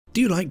Do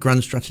you like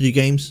grand strategy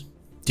games?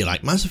 Do you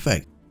like Mass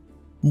Effect?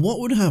 What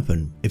would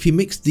happen if you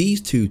mix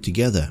these two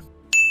together?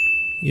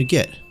 You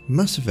get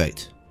Mass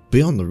Effect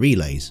Beyond the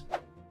Relays.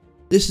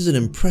 This is an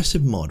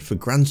impressive mod for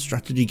grand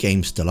strategy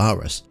game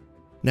Stellaris.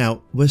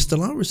 Now, where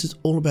Stellaris is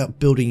all about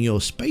building your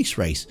space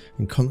race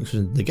and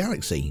conquering the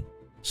galaxy,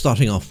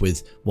 starting off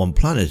with one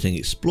planet and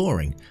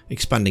exploring,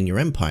 expanding your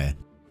empire,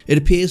 it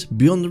appears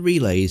Beyond the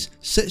Relays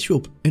sets you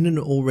up in an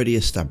already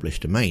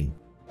established domain.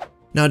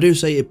 Now I do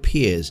say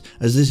appears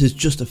as this is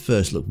just a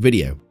first look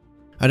video.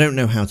 I don't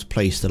know how to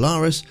play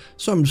Stellaris,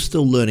 so I'm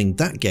still learning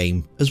that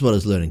game as well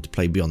as learning to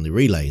play Beyond the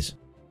Relays.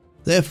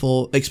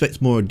 Therefore,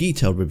 expect more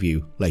detailed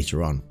review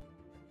later on.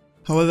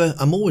 However,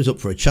 I'm always up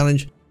for a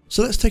challenge,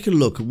 so let's take a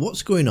look at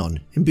what's going on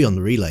in Beyond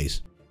the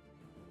Relays.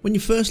 When you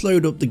first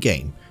load up the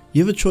game,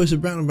 you have a choice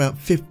of around about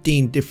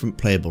 15 different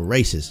playable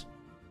races.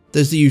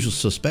 There's the usual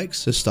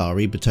suspects,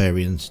 Astari,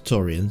 Batarians,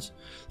 Taurians.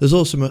 There's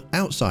also some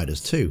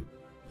outsiders too.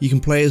 You can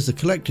play as the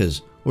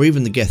Collectors or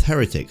even the Geth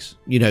Heretics,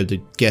 you know,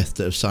 the Geth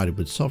that have sided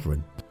with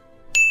Sovereign.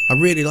 I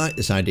really like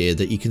this idea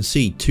that you can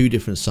see two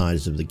different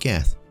sides of the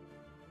Geth.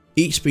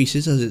 Each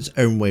species has its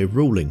own way of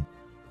ruling.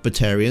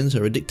 Batarians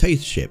are a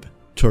dictatorship,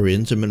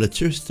 Taurians are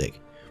militaristic,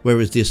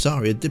 whereas the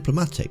Asari are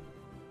diplomatic.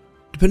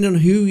 Depending on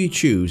who you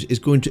choose is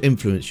going to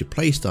influence your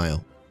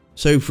playstyle.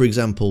 So for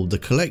example, the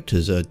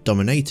Collectors are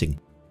dominating,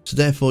 so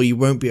therefore you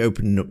won't be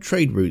opening up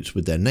trade routes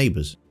with their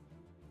neighbours.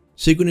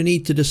 So you're going to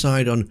need to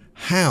decide on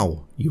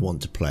how you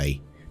want to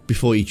play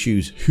before you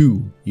choose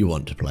who you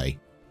want to play.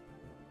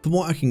 From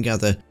what I can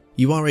gather,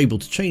 you are able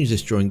to change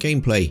this during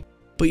gameplay,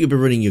 but you'll be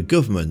running your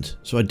government,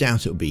 so I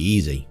doubt it'll be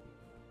easy.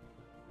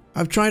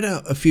 I've tried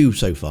out a few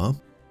so far.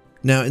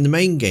 Now in the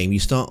main game you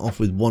start off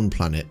with one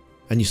planet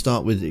and you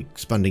start with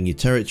expanding your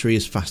territory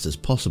as fast as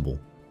possible.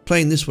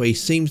 Playing this way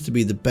seems to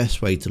be the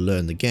best way to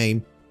learn the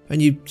game,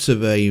 and you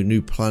survey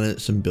new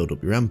planets and build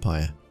up your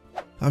empire.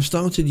 I've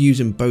started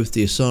using both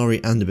the Asari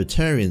and the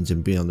Batarians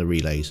in Beyond the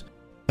Relays,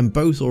 and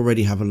both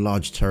already have a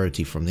large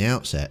territory from the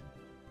outset.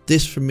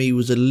 This for me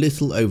was a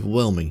little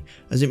overwhelming,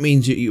 as it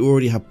means that you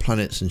already have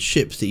planets and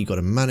ships that you've got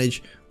to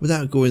manage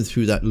without going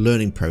through that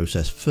learning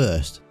process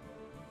first.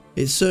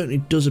 It certainly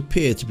does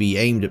appear to be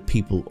aimed at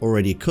people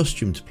already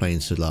accustomed to playing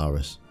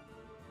Stellaris.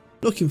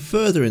 Looking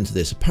further into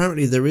this,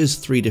 apparently there is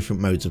 3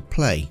 different modes of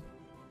play.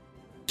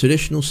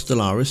 Traditional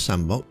Stellaris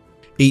sandbox,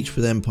 each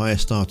with Empire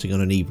starting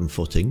on an even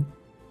footing.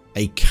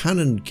 A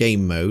canon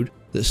game mode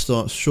that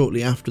starts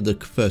shortly after the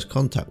First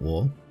Contact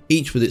War,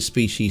 each with its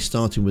species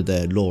starting with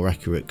their lore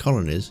accurate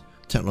colonies,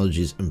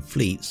 technologies and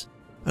fleets,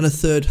 and a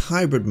third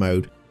hybrid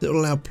mode that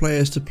will allow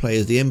players to play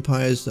as the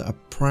empires that are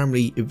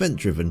primarily event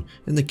driven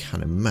in the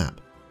canon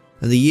map.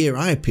 And the year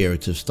I appear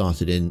to have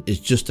started in is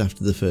just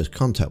after the First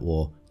Contact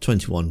War,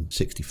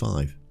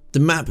 2165. The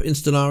map in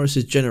Stellaris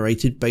is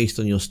generated based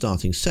on your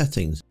starting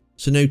settings,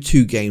 so no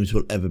 2 games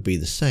will ever be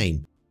the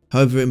same.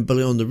 However, in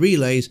Beyond the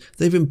Relays,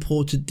 they've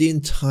imported the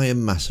entire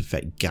Mass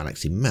Effect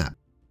Galaxy map,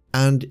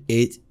 and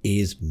it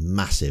is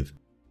massive.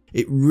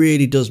 It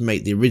really does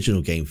make the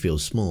original game feel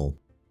small.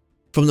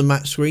 From the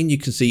map screen you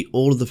can see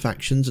all of the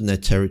factions and their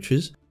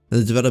territories, and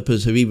the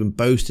developers have even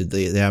boasted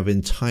that they have an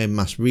entire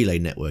mass relay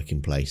network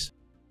in place.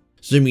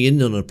 Zooming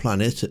in on a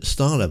planet at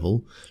star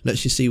level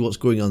lets you see what's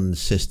going on in the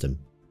system.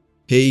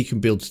 Here you can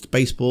build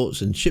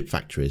spaceports and ship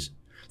factories.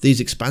 These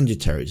expand your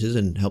territories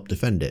and help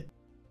defend it.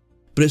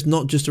 But it's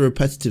not just a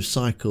repetitive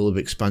cycle of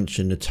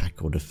expansion,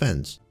 attack or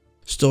defence.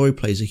 Story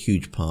plays a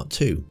huge part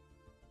too.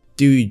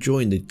 Do you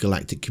join the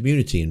galactic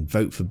community and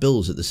vote for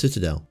bills at the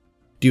Citadel?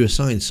 Do you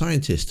assign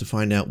scientists to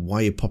find out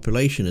why your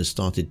population has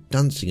started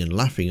dancing and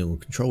laughing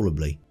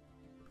uncontrollably?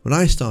 When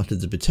I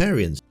started the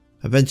Batarians,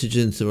 I ventured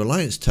into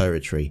Alliance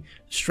territory.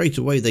 Straight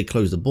away they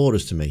closed the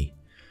borders to me.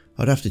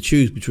 I'd have to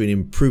choose between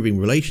improving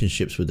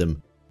relationships with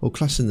them or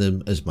classing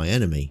them as my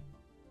enemy.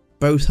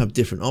 Both have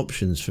different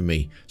options for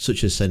me,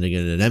 such as sending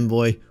in an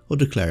envoy or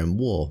declaring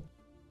war.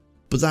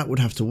 But that would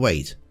have to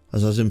wait,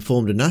 as I was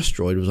informed an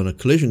asteroid was on a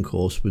collision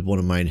course with one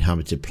of my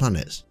inhabited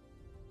planets.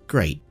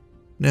 Great,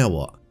 now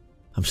what?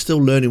 I'm still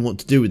learning what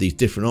to do with these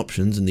different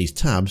options and these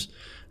tabs,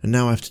 and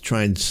now I have to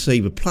try and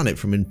save a planet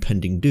from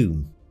impending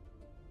doom.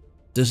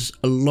 There's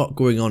a lot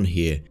going on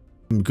here,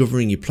 from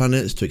governing your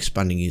planets to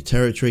expanding your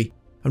territory.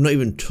 I've not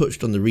even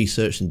touched on the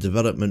research and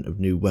development of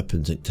new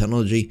weapons and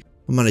technology,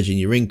 or managing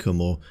your income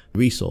or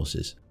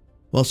resources,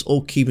 whilst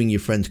all keeping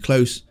your friends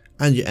close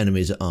and your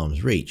enemies at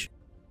arm's reach.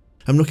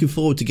 I'm looking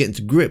forward to getting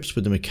to grips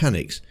with the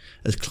mechanics,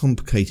 as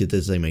complicated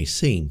as they may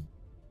seem.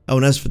 Oh,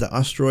 and as for that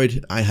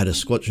asteroid, I had a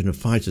squadron of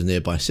fighters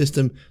nearby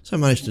system, so I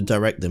managed to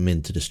direct them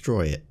in to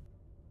destroy it.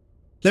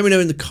 Let me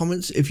know in the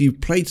comments if you've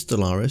played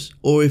Stellaris,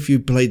 or if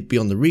you've played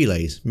Beyond the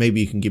Relays,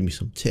 maybe you can give me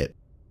some tip.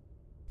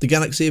 The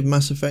galaxy of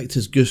Mass Effect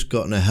has just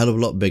gotten a hell of a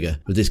lot bigger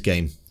with this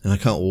game, and I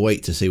can't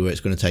wait to see where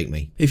it's going to take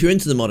me. If you're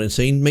into the modding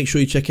scene, make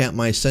sure you check out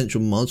my essential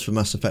mods for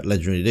Mass Effect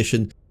Legendary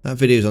Edition. That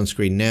video is on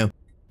screen now.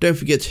 Don't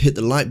forget to hit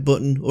the like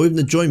button or even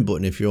the join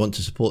button if you want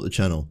to support the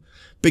channel.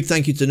 Big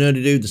thank you to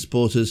Nerdy Dude, the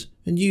supporters,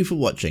 and you for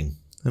watching,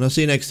 and I'll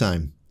see you next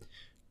time.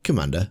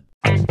 Commander.